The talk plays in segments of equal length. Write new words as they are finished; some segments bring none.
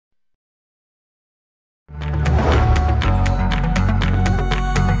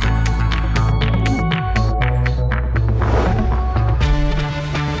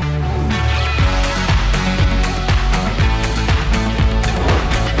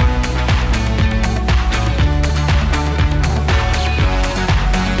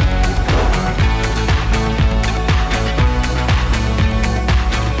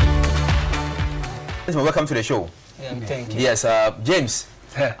welcome to the show. Yeah, thank you. Yes, James,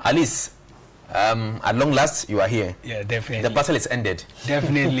 at least, at long last, you are here. Yeah, definitely. The battle is ended.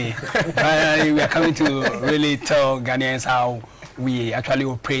 Definitely. We are coming to really tell Ghanaians how we actually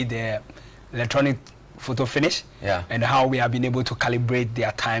operate the electronic photo finish, and how we have been able to calibrate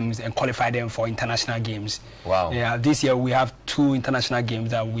their times and qualify them for international games. Wow. Yeah, this year we have 2 international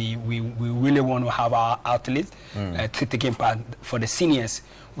games that we really want to have our athletes taking part. For the seniors,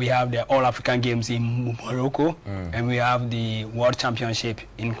 we have the All African Games in Morocco, and we have the World Championship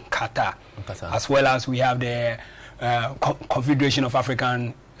in Qatar, as well as we have the Confederation of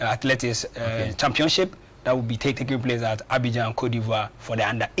African Athletics Championship that will be taking place at Abidjan, Cote d'Ivoire, for the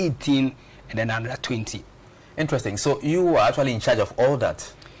under 18 and then under 20. Interesting. So you are actually in charge of all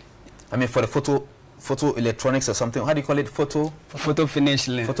that. I mean, for the photo electronics or something. How do you call it? Photo finish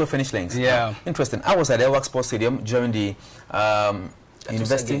links. Photo finish links. Yeah. Interesting. I was at the Work Sports Stadium during the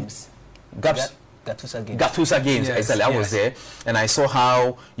University Games. Gattusa Games. Gattusa Games. Yes, exactly. I was there, and I saw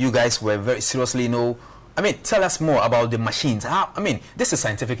how you guys were very seriously, I mean, tell us more about the machines. I mean, this is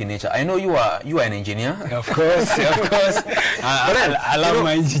scientific in nature. I know you are an engineer. Of course, of course. I love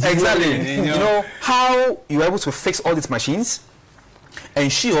my engineering. Exactly. You know how you are able to fix all these machines,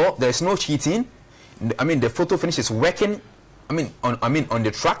 ensure there is no cheating. I mean, the photo finish is working. I mean, on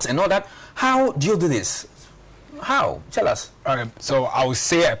the tracks and all that. How do you do this? How? Tell us. So I will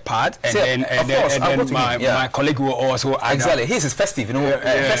say a part, and then my colleague will also add. Exactly. His is festive,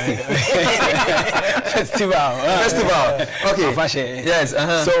 festive. Festival. Okay. Yes.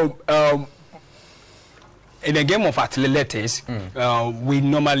 So in the game of athletics, we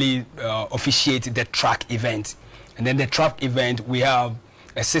normally officiate the track event, and then the track event we have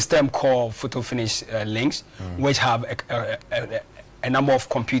a system called photo finish links, which have a number of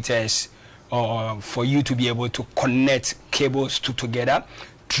computers for you to be able to connect cables together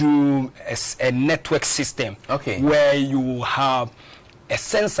through a network system, where you have a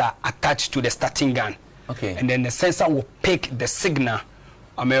sensor attached to the starting gun, and then the sensor will pick the signal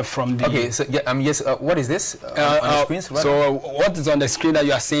from the... So yes, what is this on the screens? So what is on the screen that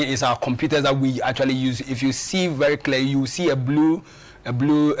you are seeing is our computers that we actually use. If you see very clearly, you see a blue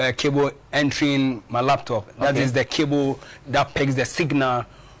cable entering my laptop. That is the cable that picks the signal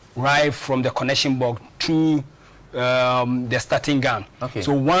right from the connection box to the starting gun.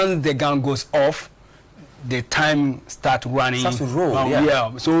 So once the gun goes off, the time starts running. Starts to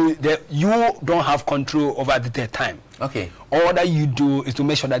roll. So you don't have control over the time. All that you do is to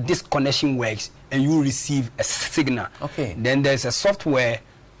make sure that this connection works and you receive a signal. Then there's a software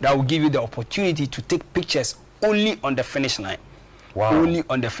that will give you the opportunity to take pictures only on the finish line. Only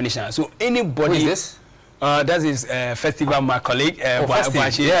on the finish line. So anybody... Who is this? That is Festival, my colleague.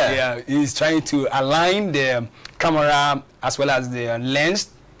 He's trying to align the camera as well as the lens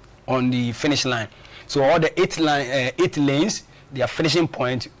on the finish line. So all the 8 lanes, their finishing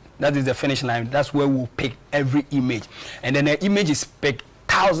point, that is the finish line. That's where we'll pick every image, and then the image is picked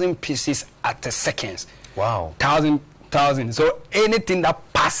 1,000 pieces at a second. Wow. 1,000. So anything that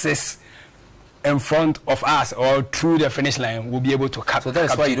passes in front of us or through the finish line will be able to capture. So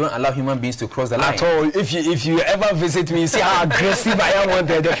that's why you don't allow human beings to cross the line. At all. If you ever visit me, see how aggressive I am on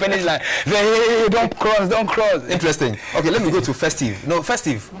the finish line. Say, hey, don't cross. Interesting. Okay, let me go to Festive. No,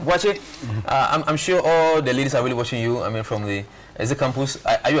 Festive, watch it. I'm sure all the ladies are really watching you. I mean, from the campus.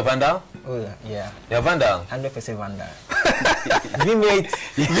 Are you a vandal? Oh yeah. You're a vandal. 100% vandal. V-mate.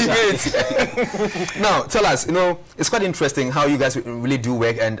 Now, tell us, it's quite interesting how you guys really do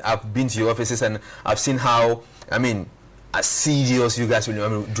work, and I've been to your offices and I've seen how, as CEOs, you guys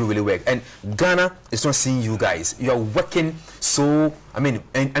really, do really work. And Ghana is not seeing you guys. You are working so,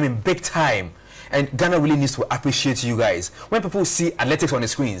 big time. And Ghana really needs to appreciate you guys. When people see athletics on the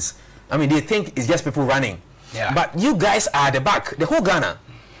screens, they think it's just people running. But you guys are at the back, the whole Ghana.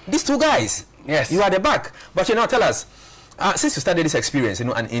 These 2 guys, you are the back. But tell us, since you started this experience,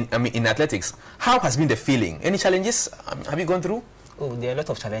 and in athletics, how has been the feeling? Any challenges have you gone through? Oh, there are a lot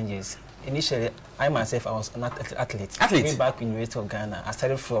of challenges. Initially, I myself, I was an athlete. Way back in the University of Ghana, I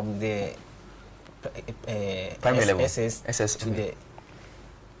started from the primary level, SS to the...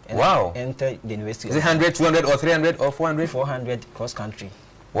 Wow. Entered the university. Is it 100, 200, or 300, or 400? 400 cross country.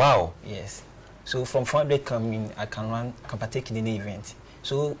 Wow. Yes. So from 400 coming, I can partake in any event.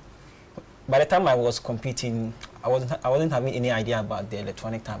 So by the time I was competing, I wasn't having any idea about the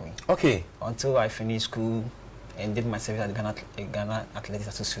electronic timing. Until I finished school and did my service at the Ghana Athletics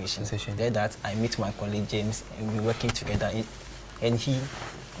Association. There that I met my colleague James, and we're working together. And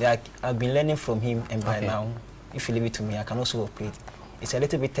I've been learning from him, and by now, if you leave it to me, I can also operate. It's a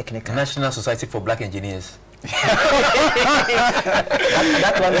little bit technical. National Society for Black Engineers. that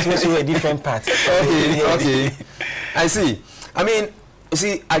one is also a different part. Okay. I see. I mean, you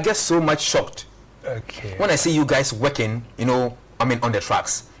see, I get so much shocked when I see you guys working, you know, I mean, on the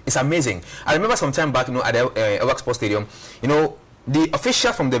tracks. It's amazing. I remember some time back, you know, at the Elwak Sports Stadium, you know, the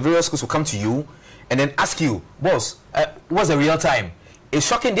officials from the various schools will come to you and then ask you, boss, what's the real time? It's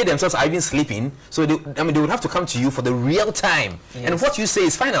shocking. They themselves are even sleeping, so they would have to come to you for the real time. Yes. And what you say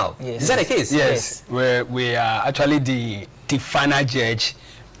is final. Yes. Is that the case? Yes. We are actually the final judge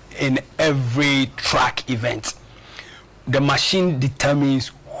in every track event. The machine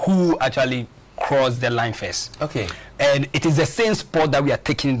determines who actually crossed the line first. Okay. And it is the same sport that we are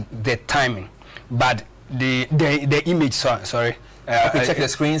taking the timing, but the image. Sorry. Okay, check the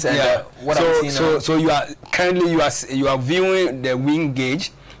screens and what I'm seeing now. So you are currently you are viewing the wing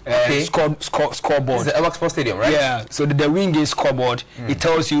gauge scoreboard. It's the Elwak Sports Stadium, right? Yeah. So the wing gauge scoreboard, it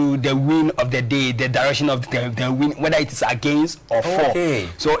tells you the wind of the day, the direction of the wind, whether it is against or for. Okay.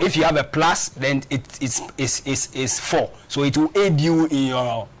 So if you have a plus, then it's for. So it will aid you in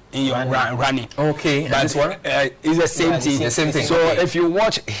your running. Okay. But this one? It's the same thing. The same thing. So if you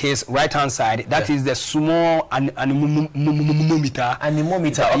watch his right hand side, that is the small anemometer.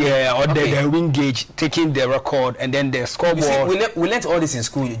 Anemometer. Okay. Yeah, or the wing gauge taking the record, and then the scoreboard. You see, we learned all this in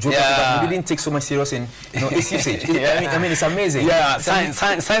school. But we didn't take so much serious in its usage. I mean, it's amazing. Yeah,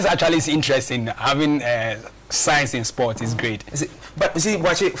 science actually is interesting. Having science in sport is great. But you see,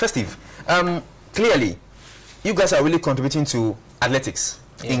 Hstv, clearly, you guys are really contributing to athletics.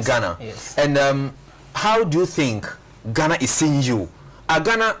 Yes, in Ghana. Yes. And how do you think Ghana is seeing you?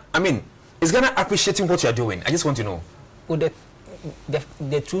 Ghana, I mean, is Ghana appreciating what you are doing? I just want to know. Well, the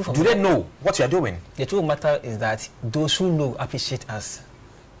truth of do they know what you are doing? The truth of the matter is that those who know appreciate us.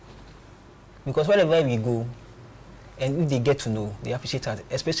 Because wherever we go, and if they get to know, they appreciate us.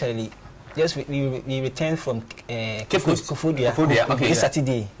 Especially, just we returned from Kofodia this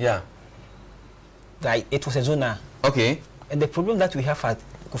Saturday. Yeah. Like, it was a zona. Okay. And the problem that we have at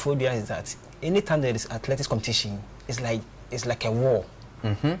Kofodia is that anytime there is athletics competition, it's like a war.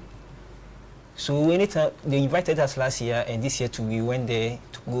 So anytime they invited us last year and this year too, we went there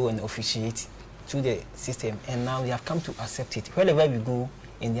to go and officiate through the system, and now they have come to accept it. Wherever we go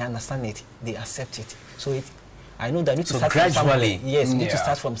and they understand it, they accept it. So I know that need to start gradually. From somewhere. Yes, need to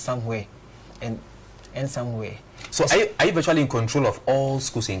start from somewhere and end somewhere. So are you virtually in control of all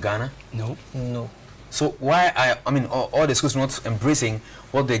schools in Ghana? No. So why I mean all the schools not embracing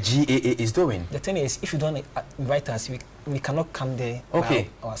what the GAA is doing? The thing is, if you don't invite us, we cannot come there by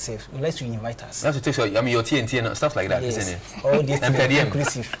ourselves unless you invite us. You have to take your TNT and stuff like that, isn't it? All these things are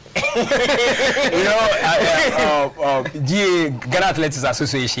inclusive. You know, GAA, Ghana Athletics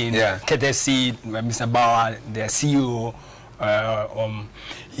Association, courtesy Mr. Bauer, the CEO. I'm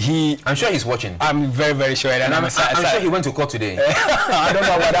sure he's watching. I'm very, very sure. And I'm sure he went to court today. I don't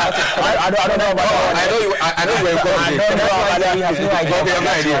know about that. I don't know about that. I know you were in court today. I don't know about that. We have no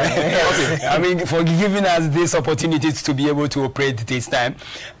idea. Okay. I mean, for giving us this opportunity to be able to operate this time.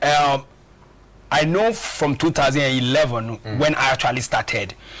 I know from 2011 when I actually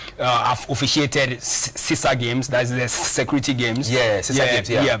started, I've officiated sister games, that's the security games. Yeah, sister games,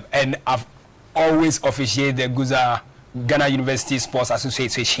 yeah. And I've always officiated the Ghana University Sports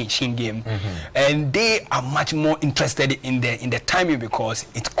Association game, and they are much more interested in the timing because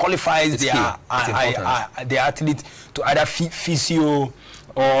it qualifies their athlete to either physio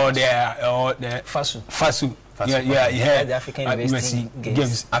or the FASU. Yeah. The African University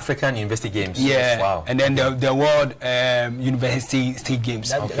Games. African University Games. Yeah. Wow. And then the World University State Games.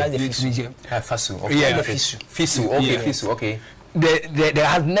 That's the FASU. Okay. Yeah. FISU. Okay. FISU. Okay. There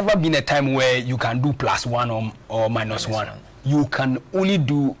has never been a time where you can do +1 or -1. You can only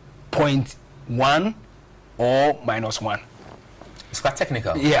do 0.1 or -1. It's quite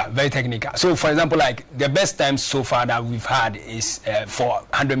technical. Yeah, very technical. So, for example, like the best time so far that we've had is for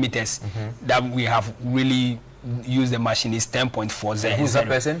 100 meters that we have really used the machine is 10.40. Who's that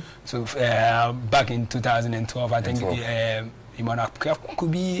person? So, back in 2012, I think Imana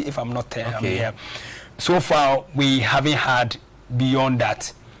could be, if I'm not here. So far, we haven't had beyond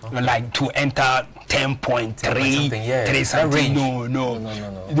that, like to enter 10.3 something. No.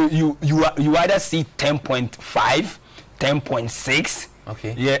 You either see 10.5, 10.6.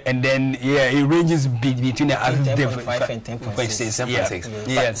 Okay. Yeah, and then it ranges between 10.5 and 10.6.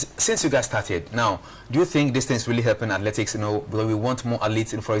 Yeah. Since you guys started, now do you think this thing is really helping athletics? You know, because we want more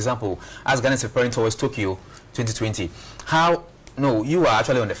athletes. For example, as Ghana is preparing towards Tokyo 2020, you are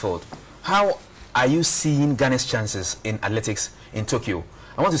actually on the field. How are you seeing Ghana's chances in athletics in Tokyo?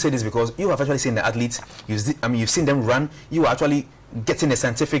 I want to say this because you have actually seen the athletes. You've seen them run. You are actually getting the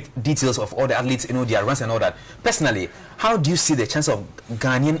scientific details of all the athletes, you know, their runs and all that. Personally, how do you see the chance of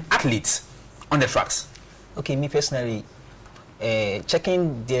Ghanaian athletes on the tracks? Okay, me personally,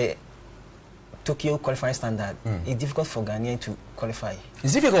 checking the Tokyo qualifying standard, it's difficult for Ghanaian to qualify.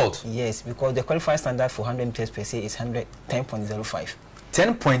 It's difficult? Yes, because the qualifying standard for 100 meters per se is 10.05.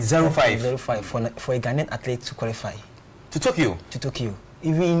 10.05 for a Ghanaian athlete to qualify. To Tokyo? To Tokyo.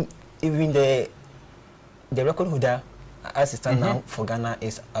 Even the record holder, as it stands now for Ghana,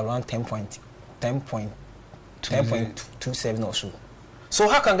 is around 10.27 or so. So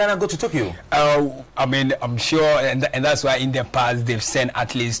how can Ghana go to Tokyo? I mean, I'm sure, and that's why in the past they've sent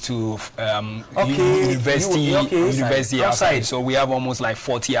athletes to university outside. So we have almost like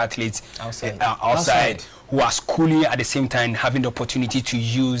 40 athletes outside who are schooling at the same time, having the opportunity to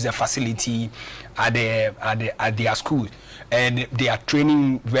use the facility at their school, and they are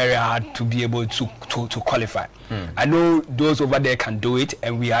training very hard to be able to qualify. I know those over there can do it,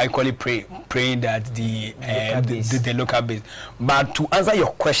 and we are equally praying that the local base. But to answer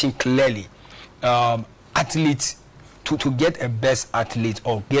your question clearly, athletes to get a best athlete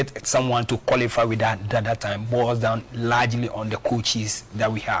or get someone to qualify with that time boils down largely on the coaches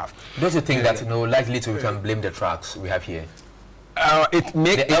that we have. Don't you think that likely we can blame the tracks we have here? It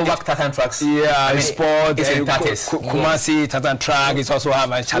makes the Elwak Tartan tracks. Yeah, I mean, sport. Kumasi Tartan track is also have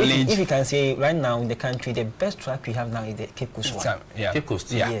a challenge. If you can say right now in the country, the best track we have now is the Cape Coast one. Yeah. Cape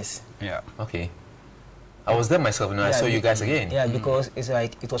Coast. Yeah. Yes. Yeah. Okay. I was there myself, and I saw you guys again. Yeah, because it's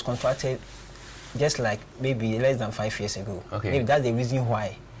like it was constructed just like maybe less than 5 years ago. Okay. Maybe that's the reason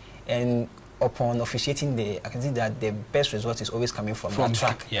why. And upon officiating I can see that the best result is always coming from that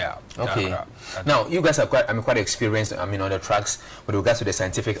track. Yeah. Okay. Now you guys are quite experienced. I mean, on the tracks with regards to the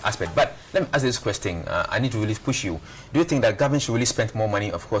scientific aspect. But let me ask this question. I need to really push you. Do you think that government should really spend more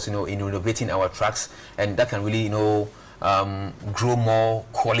money, of course, in innovating our tracks, and that can really, grow more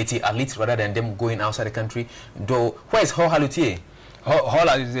quality athletes rather than them going outside the country? Though, where is Halutier?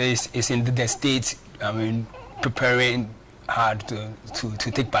 Is in the States. I mean, preparing hard to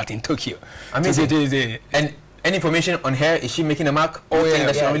take part in Tokyo. Amazing. And any information on her? Is she making a mark?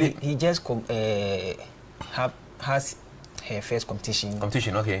 He just has her first competition.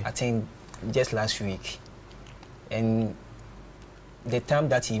 Okay. I think just last week, and the time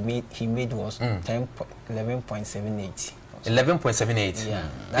that he made was 11.78. 11.78. Yeah.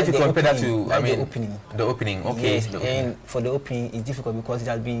 If you compare that to, the opening. Okay. Yes, and for the opening, it's difficult because it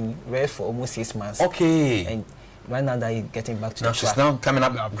has been rare for almost 6 months. Okay. And right now that he's getting back to the track. She's now coming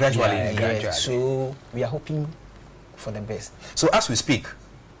up gradually. Yeah. So we are hoping for the best. So as we speak,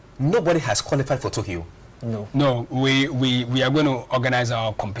 nobody has qualified for Tokyo. No, we are going to organize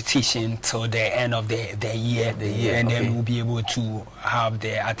our competition till the end of the year, and then we'll be able to have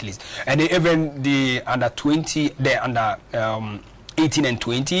the athletes. And even the under 20, the under 18 and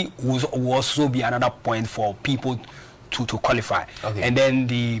 20 will also be another point for people to qualify. Okay. And then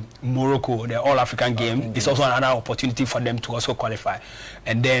the Morocco, the All-African game, is also another opportunity for them to also qualify.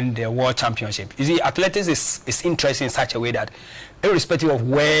 And then the World Championship. You see, athletics is interesting in such a way that irrespective of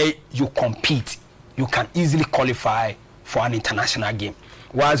where you compete, you can easily qualify for an international game.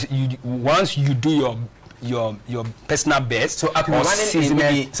 Once you do your personal best. So I can run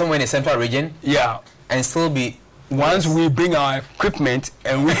somewhere in the central region. Yeah. And still be. Once we bring our equipment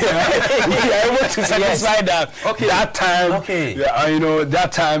and we are able to satisfy that, that time,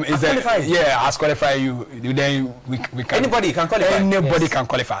 that time is as qualify you. Then we can. Anybody can qualify. Anybody can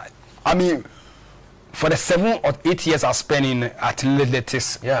qualify. I mean, for the 7 or 8 years I've spent in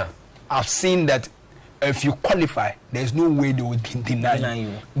athletics, I've seen that if you qualify, there's no way they will deny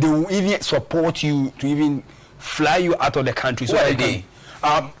you. They will even support you to even fly you out of the country. So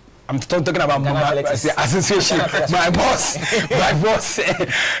I'm talking about my association, my boss,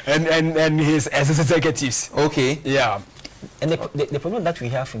 and his executives. Okay. Yeah. And the problem that we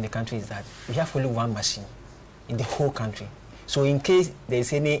have in the country is that we have only one machine in the whole country. So in case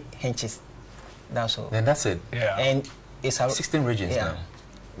there's any henches, that's all. Then that's it. Yeah. And it's 16 regions now.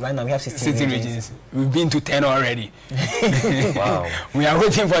 Right now we have 16 regions. We've been to 10 already. Wow. We are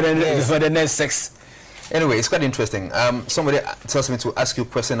waiting for the next 6. Anyway, it's quite interesting. Somebody tells me to ask you a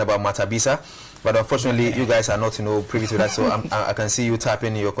question about Matabisa, but unfortunately you guys are not privy to that, so I can see you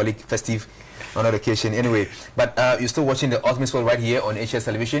tapping your colleague Hstv on that occasion. Anyway, but you're still watching the Ultimate Sport right here on HS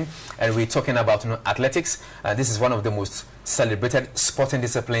Television, and we're talking about athletics. This is one of the most celebrated sporting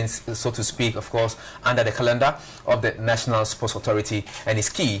disciplines, so to speak, of course, under the calendar of the National Sports Authority, and it's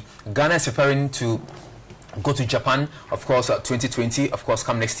key. Ghana is preparing to go to Japan, of course, 2020, of course,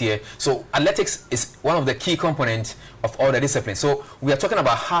 come next year. So athletics is one of the key components of all the disciplines. So we are talking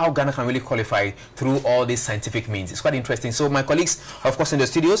about how Ghana can really qualify through all these scientific means. It's quite interesting. So my colleagues, of course, in the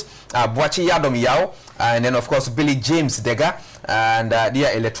studios, Boachi Yadom Yao, and then, of course, Billy James Dega, and they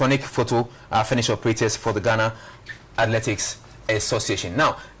are electronic photo finish operators for the Ghana Athletics Association.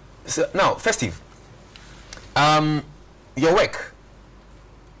 Now, Hstv, your work,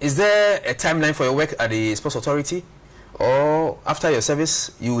 is there a timeline for your work at the Sports Authority, or after your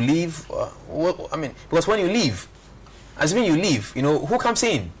service you leave? I mean, because when you leave, assuming you leave, you know, who comes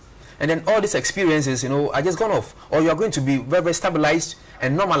in? And then all these experiences, you know, are just gone off, or you are going to be very, very stabilized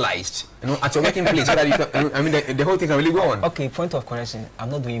and normalized, you know, at your working place, so that you can, I mean, the whole thing can really go on. Okay, point of correction. I'm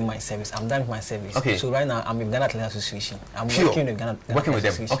not doing my service. I'm done with my service. Okay. So right now I'm with Ghana Athletics Association. I'm Sure. working with Ghana Working with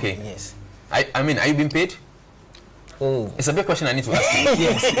them. Association. Okay. Yes. I mean, are you being paid? Oh. It's a big question I need to ask you.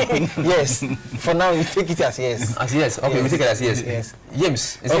 Yes. Yes. For now, we take it as yes. As yes. Okay, yes. we take it as yes. Yes.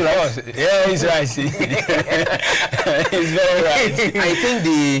 James, is Of he right? course. Yeah, he's right. He's very right. I think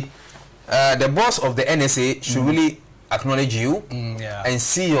the boss of the NSA should really acknowledge you and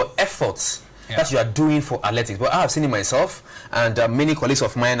see your efforts that you are doing for athletics. But I have seen it myself, and many colleagues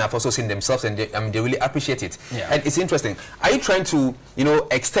of mine have also seen themselves, and they really appreciate it. And it's interesting. Are you trying to, you know,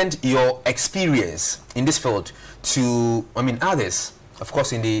 extend your experience in this field to, I mean, others, of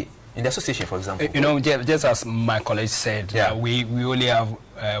course, in the association, for example? You know, just as my colleague said, we only have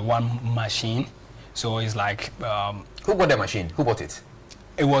one machine, so it's like who bought the machine? Who bought it?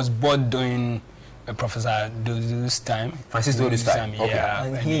 It was bought during Professor Dodu's time. Francis Dodu's time. Okay. Yeah,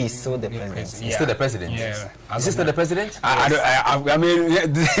 and he is still the president. He's still the president. Yeah. Is he still the president? I mean, so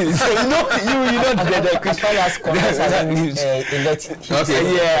you know the as far as Congress hasn't elected.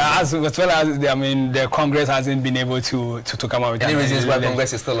 Okay. Yeah, as well as I mean, the Congress hasn't been able to come out with any reasons why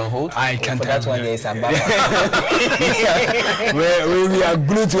Congress is still on hold? I can't for tell that one. There is a we are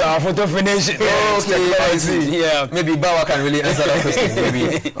glued to our photo finish. Okay, I see. Yeah, maybe Bawa can really answer that question.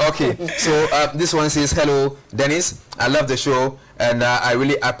 Maybe. Okay, so this one says, hello, Dennis. I love the show, and I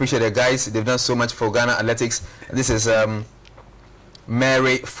really appreciate the guys. They've done so much for Ghana Athletics. This is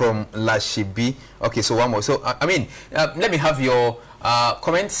Mary from Lashibi. Okay, so one more. So I mean, let me have your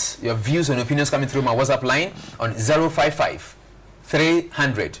comments, your views and opinions coming through my WhatsApp line on 055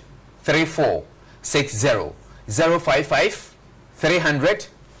 300 3460. 055 300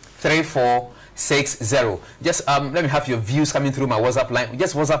 3460. Just let me have your views coming through my WhatsApp line.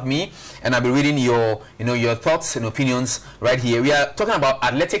 Just WhatsApp me, and I'll be reading your, you know, your thoughts and opinions right here. We are talking about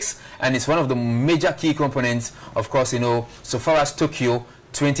athletics, and it's one of the major key components, of course, you know, so far as Tokyo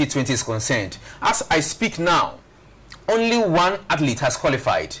 2020 is concerned. As I speak now, only one athlete has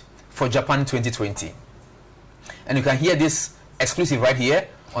qualified for Japan 2020, and you can hear this exclusive right here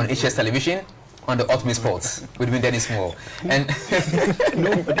on HS Television, on the Ultimate Sports with me, Dennis Moore. And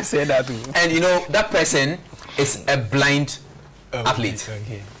nobody said that too. And you know, that person is a blind athlete.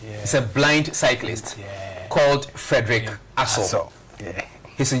 Okay. Yeah. It's a blind cyclist called Frederick Asso. Yeah.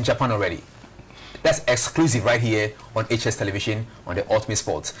 He's in Japan already. That's exclusive right here on HS Television on the Ultimate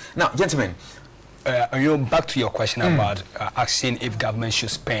Sports. Now, gentlemen, you know, back to your question about asking if government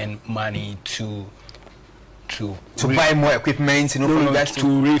should spend money to buy more equipment, you know, for you guys to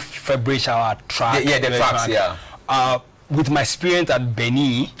refurbish our track. Yeah, the tracks, yeah. With my experience at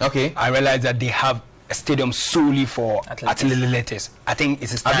Benin, I realized that they have a stadium solely for athletics. I think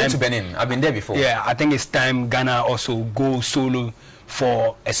it's time. I've been to Benin. I've been there before. Yeah, I think it's time Ghana also go solo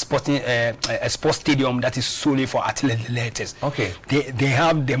for a sports stadium that is solely for athletics. Okay. They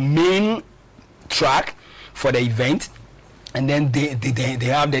have the main track for the event, and then they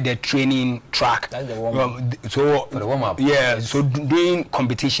have the training track. That's the warm-up. So for the warm-up. Yeah. So during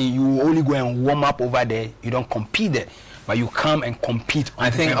competition, you only go and warm up over there. You don't compete there, but you come and compete. I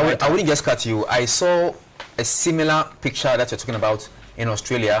think I wouldn't just cut you. I saw a similar picture that you're talking about in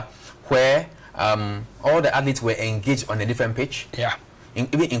Australia, where all the athletes were engaged on a different pitch. Yeah.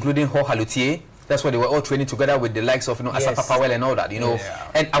 Even including Ho Halutier. That's why they were all training together with the likes of, you know, Asapa Powell and all that. You know.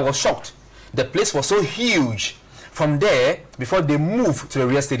 Yeah. And I was shocked. The place was so huge. From there, before they move to the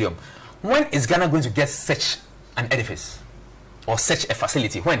real stadium, when is Ghana going to get such an edifice or such a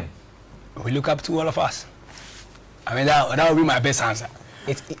facility? When? We look up to all of us. I mean, that would be my best answer.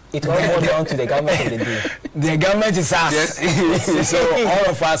 It all boils down to the government of the day. The government is us. Yes. So all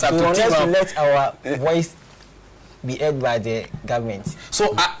of us have to team up. Let our voice be heard by the government.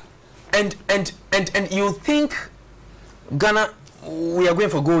 So, and you think Ghana, we are going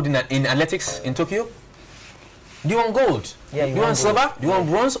for gold in athletics in Tokyo? Do you want gold? Yeah, you want silver? Do you want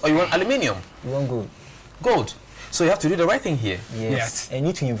bronze, or you want aluminium? You want gold. Gold. So you have to do the right thing here. Yes. And you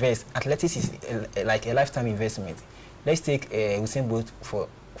need to invest. Athletics is like a lifetime investment. Let's take Usain Bolt for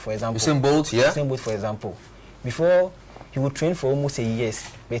example. Usain Bolt, yeah. Usain Bolt, for example. Before, he would train for almost a year,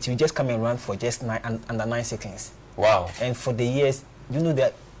 but he would just come and run for just under 9 seconds. Wow. And for the years, you know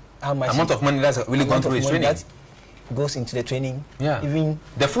that how much amount of money that's really gone through his training. That goes into the training. Yeah. Even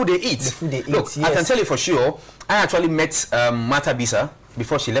the food they eat. The food they Look, eat. Yes. I can tell you for sure. I actually met Martha Bisa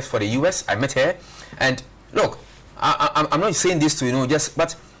before she left for the US. I met her, and look, I'm not saying this to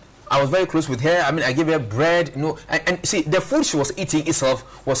but I was very close with her. I mean, I gave her bread, and see, the food she was eating itself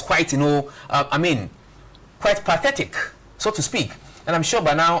was quite, quite pathetic, so to speak. And I'm sure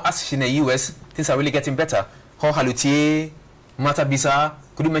by now, as she's in the US, things are really getting better. Ho Halutier, Martha Bisa,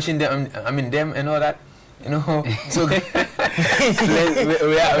 could you mention them? Them and all that. So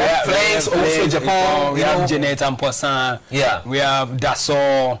Flames, also Japan. We have Janet and Poisson. Yeah. We have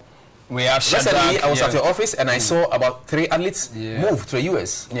Dassault. We have Shadrach. Recently, I was at your office and I saw about 3 athletes move to the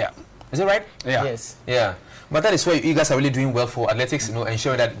US. Yeah. Is it right? Yeah. Yes. Yeah. But that is why you guys are really doing well for athletics,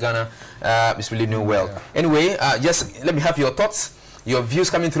 ensuring that Ghana is really doing well. Yeah. Anyway, just let me have your thoughts, your views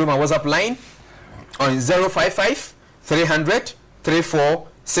coming through my WhatsApp line on 055 300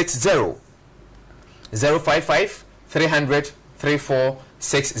 3460. 055 300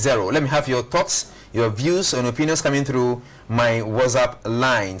 3460. Let me have your thoughts, your views and opinions coming through my WhatsApp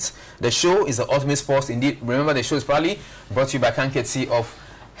lines. The show is the Ultimate Sports. Indeed, remember the show is probably brought to you by courtesy of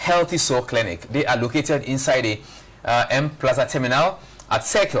Healthy Soul Clinic. They are located inside the M Plaza Terminal at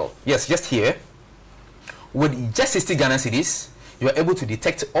Circle. Yes, just here. With just 60 Ghana cedis, you are able to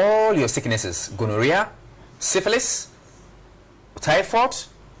detect all your sicknesses: gonorrhea, syphilis, typhoid,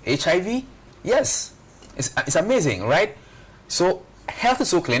 HIV. Yes, it's amazing, right? So Healthy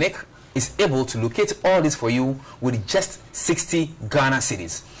Soul Clinic is able to locate all this for you with just 60 Ghana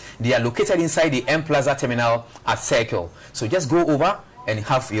cedis. They are located inside the M Plaza Terminal at Circle. So just go over and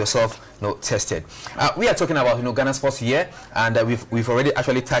have yourself tested. We are talking about Ghana sports here, and we've already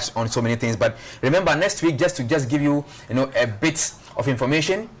actually touched on so many things. But remember, next week, just to give you a bit of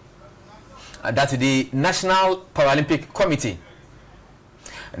information, that the National Paralympic Committee.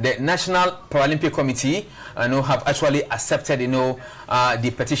 The National Paralympic Committee have actually accepted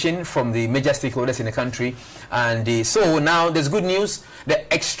the petition from the major stakeholders in the country, and so now there's good news.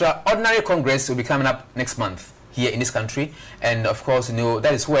 The extraordinary Congress will be coming up next month here in this country, and of course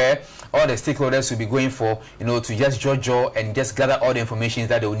that is where all the stakeholders will be going for to just jaw and just gather all the information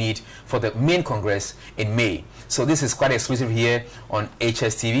that they will need for the main Congress in May. So this is quite exclusive here on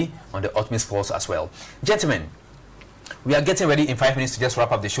Hstv on the Ultimate Sports as well. Gentlemen, we are getting ready in 5 minutes to just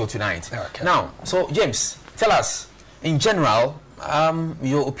wrap up the show tonight. Okay. Now, so James, tell us in general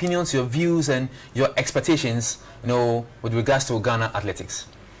your opinions, your views, and your expectations, with regards to Ghana athletics.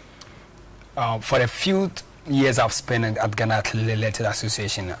 For the few years I've spent at Ghana Athletics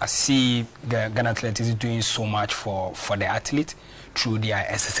Association, I see Ghana Athletics doing so much for the athlete through their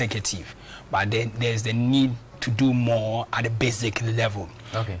executive, but then there's the need to do more at the basic level.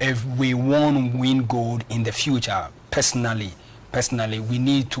 Okay. If we want to win gold in the future, personally, we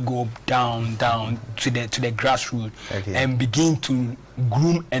need to go down to the grassroots, okay, and begin to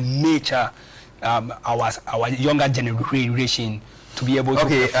groom and nurture our younger generation to be able to.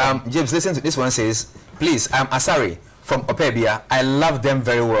 Okay, James, listen to this one. Says, please, I'm Asari from Opebia. I love them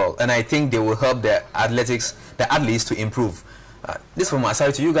very well, and I think they will help the athletes to improve. This from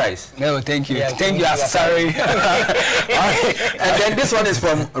Asari to you guys. No, thank you. Yeah, thank you, Asari. Okay. And then this one is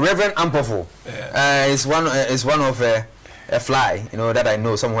from Reverend Ampofo. It's one of a fly, that I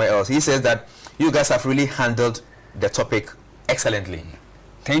know somewhere else. He says that you guys have really handled the topic excellently.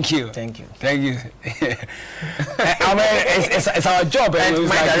 Thank you. Thank you. Thank you. I mean, it's our job. And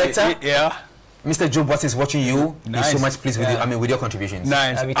my director, yeah, Mr. Joe Boss is watching you. Nice. He's so much pleased with you. I mean, with your contributions.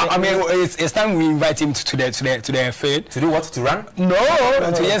 Nice. I mean, it's time we invite him to the field. To do what? To run? No.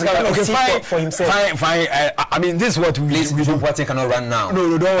 To just okay, fine. For himself. Fine. I mean, this is what we do. Joe Boss cannot run now.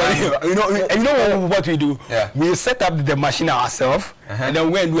 No, don't worry. You know what we do? Yeah. We set up the machine ourselves, and then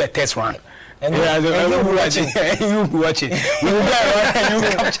we do a test run. And you'll be watching. You'll be watching. We will get around and you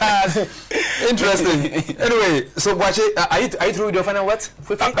capture us. Interesting. Anyway, so Boache, are you through with your final words?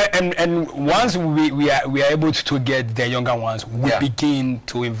 And once we are able to get the younger ones, we begin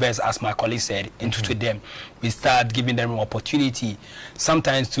to invest, as my colleague said, into them. We start giving them an opportunity.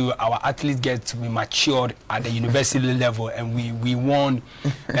 Sometimes to our athletes get to be matured at the university level, and we want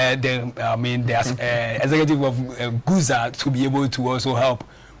the executive of Guza to be able to also help.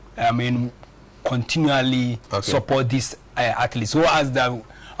 continually support these athletes. So as that,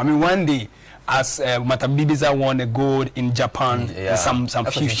 one day as Matabibiza won a gold in Japan, some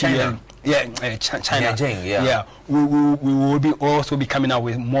few years. China. Yeah. We will be also be coming out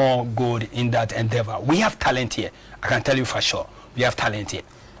with more gold in that endeavor. We have talent here. I can tell you for sure. We have talent here.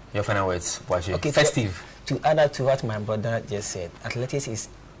 Your final words, Bwaji. Okay, Hstv. To add up to what my brother just said, athletics is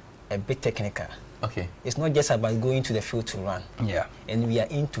a bit technical. Okay. It's not just about going to the field to run. Yeah. And we are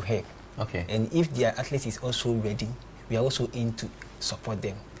in to help. Okay. And if their athlete is also ready, we are also in to support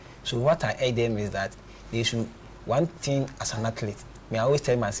them. So what I urge them is that they should, one thing as an athlete, I always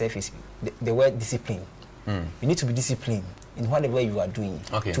tell myself is the word discipline. You need to be disciplined in whatever you are doing.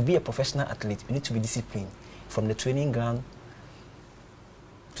 Okay. To be a professional athlete, you need to be disciplined from the training ground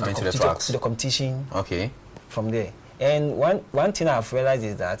to the competition. Okay. From there. And one thing I've realized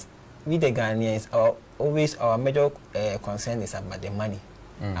is that we the Ghanaians, our major concern is about the money.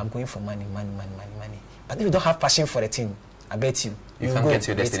 I'm going for money. But if you don't have passion for the thing, I bet you can't get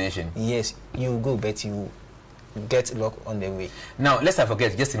to your destination. Yes, you will go, but you get luck on the way. Now, let's not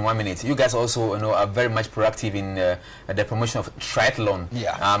forget, just in 1 minute, you guys also are very much proactive in the promotion of triathlon.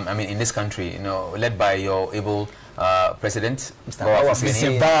 Yeah. I mean, in this country, led by your able president, Mr. Bawa.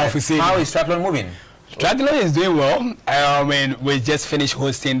 How is triathlon moving? Triathlon is doing well. I mean, we just finished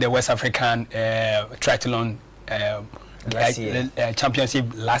hosting the West African triathlon championship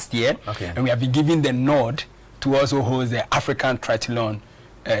last year, and we have been given the nod to also host the African triathlon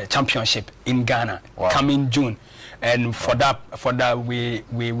championship in Ghana coming June. And for that we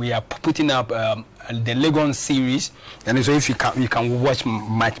are putting up the Legon series, and so if you can watch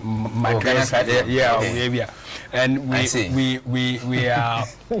my guys, and we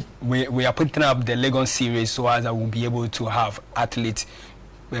are putting up the Legon series so as I will be able to have athletes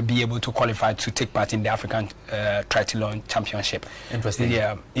will be able to qualify to take part in the African triathlon championship. Interesting.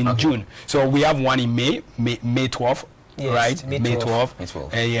 Yeah, in June. So we have one in May 12th. Yes, right, May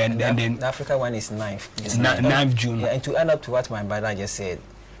 12th. And then the Africa one is 9th. 9th June. Yeah, and to add up to what my brother just said,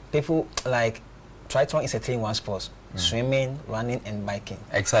 people like triathlon is a 3-in-1 sport: swimming, running, and biking.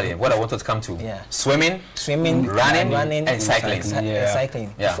 Exactly. What I wanted to come to. Yeah. Swimming, running, and cycling.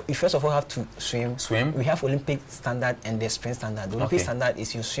 Cycling. Yeah. You first of all have to swim. We have Olympic standard and the sprint standard. The Olympic standard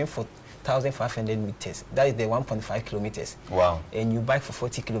is you swim for 1,500 meters. That is the 1.5 kilometers. Wow. And you bike for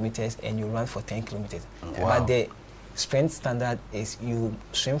 40 kilometers and you run for 10 kilometers. Wow. But the sprint standard is you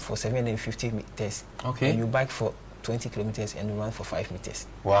swim for 750 meters. Okay. And you bike for 20 kilometers and you run for 5 meters.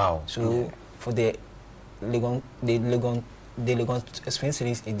 Wow. So for the Legon sprint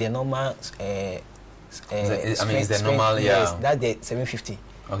series, is the normal. Is the normal? Yes, that's the 750.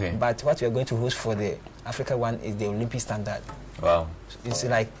 Okay. But what we are going to host for the Africa one is the Olympic standard. Wow. It's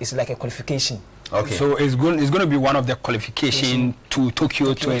like a qualification. Okay. So it's going to be one of the qualification to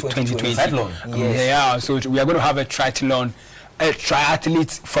Tokyo 2020. Triathlon. Yes. Yeah. So we are going to have a triathlon,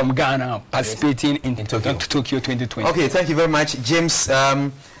 triathletes from Ghana participating in Tokyo 2020. Okay. Thank you very much, James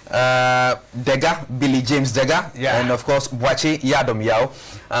Dega, Billy James Dega, and of course Bwaji Yadom Yao.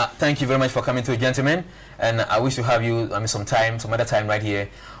 Thank you very much for coming to, gentlemen. And I wish to have you some other time right here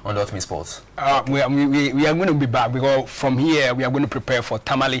on the Ultimate Sports. We are going to be back because from here we are going to prepare for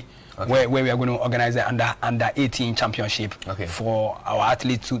Tamale. Where we are going to organize the under 18 championship for our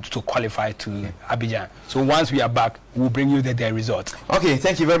athletes to qualify to Abidjan. So once we are back, we'll bring you the results. Okay,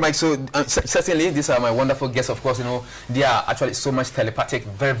 thank you very much. So certainly these are my wonderful guests. Of course, they are actually so much telepathic,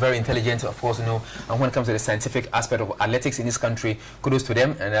 very, very intelligent. Of course, and when it comes to the scientific aspect of athletics in this country, kudos to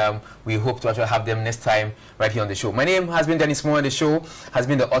them. And we hope to actually have them next time right here on the show. My name has been Danny Small, and the show has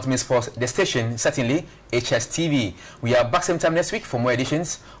been the Ultimate Sports. The station, certainly Hstv. We are back same time next week for more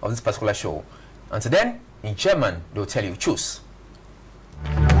editions of this particular show. Until then, in German, they'll tell you, choose.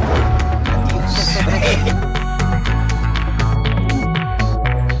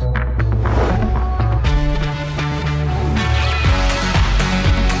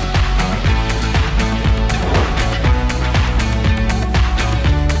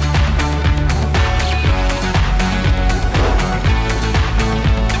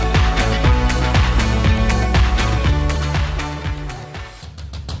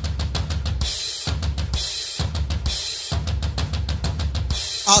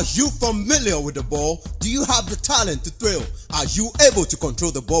 Are you familiar with the ball? Do you have the talent to thrill? Are you able to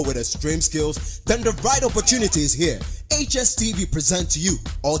control the ball with extreme skills? Then the right opportunity is here. Hstv presents to you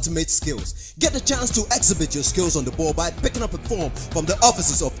Ultimate Skills. Get the chance to exhibit your skills on the ball by picking up a form from the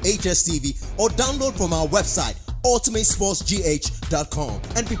offices of Hstv or download from our website ultimatesportsgh.com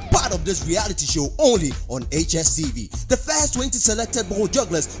and be part of this reality show only on Hstv. The first 20 selected ball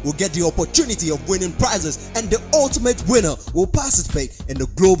jugglers will get the opportunity of winning prizes, and the ultimate winner will participate in the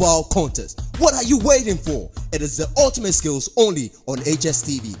global contest. What are you waiting for? It is the Ultimate Skills only on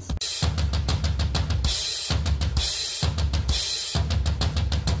Hstv.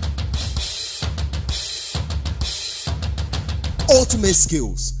 Ultimate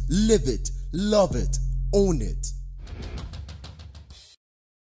skills. Live it, love it, own it.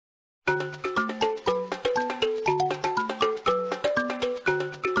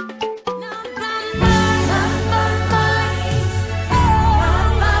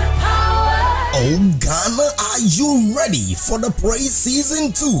 Oh Ghana, are you ready for the praise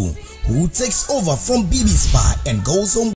season 2? Who takes over from BB Spy and goes home